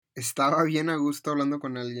estaba bien a gusto hablando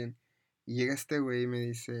con alguien. Y llega este güey y me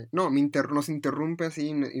dice, no, nos interrumpe así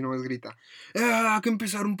y nos grita, hay que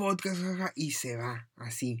empezar un podcast, jaja", y se va,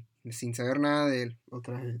 así, sin saber nada de él,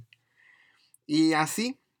 otra vez. Y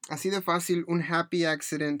así de fácil, un happy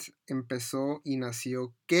accident empezó y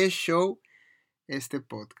nació. ¿Qué show? Este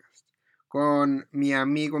podcast. Con mi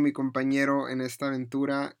amigo, mi compañero en esta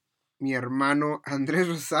aventura, mi hermano Andrés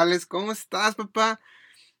Rosales. ¿Cómo estás, papá?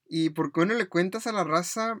 ¿Y por qué no le cuentas a la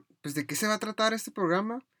raza, pues, de qué se va a tratar este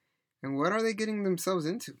programa? And what are they getting themselves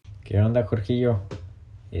into? ¿Qué onda, Jorgillo?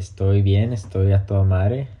 Estoy bien, estoy a toda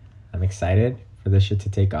madre. I'm excited for this shit to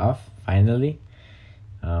take off, finally.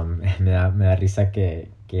 Me da risa que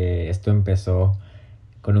esto empezó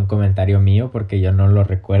con un comentario mío porque yo no lo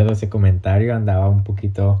recuerdo ese comentario. Andaba un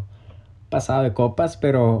poquito pasado de copas,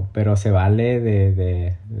 pero se vale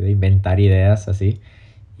de inventar ideas así.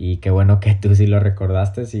 Y qué bueno que tú sí lo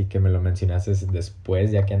recordaste y que me lo mencionaste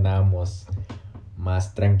después, ya que andábamos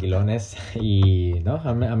más tranquilones. Y no,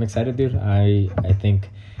 I'm excited, dude. I think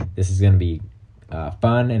this is gonna be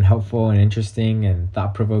fun and helpful and interesting and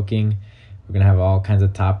thought provoking. We're gonna have all kinds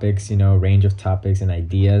of topics, range of topics and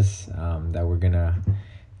ideas that we're gonna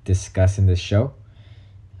discuss in this show.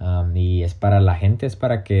 Y es para la gente, es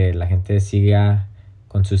para que la gente siga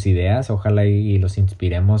con sus ideas. Ojalá y los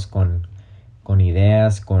inspiremos con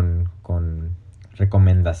ideas, con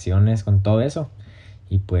recomendaciones, con todo eso.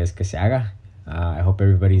 Y pues que se haga. I hope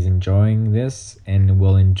everybody's enjoying this and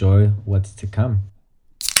will enjoy what's to come.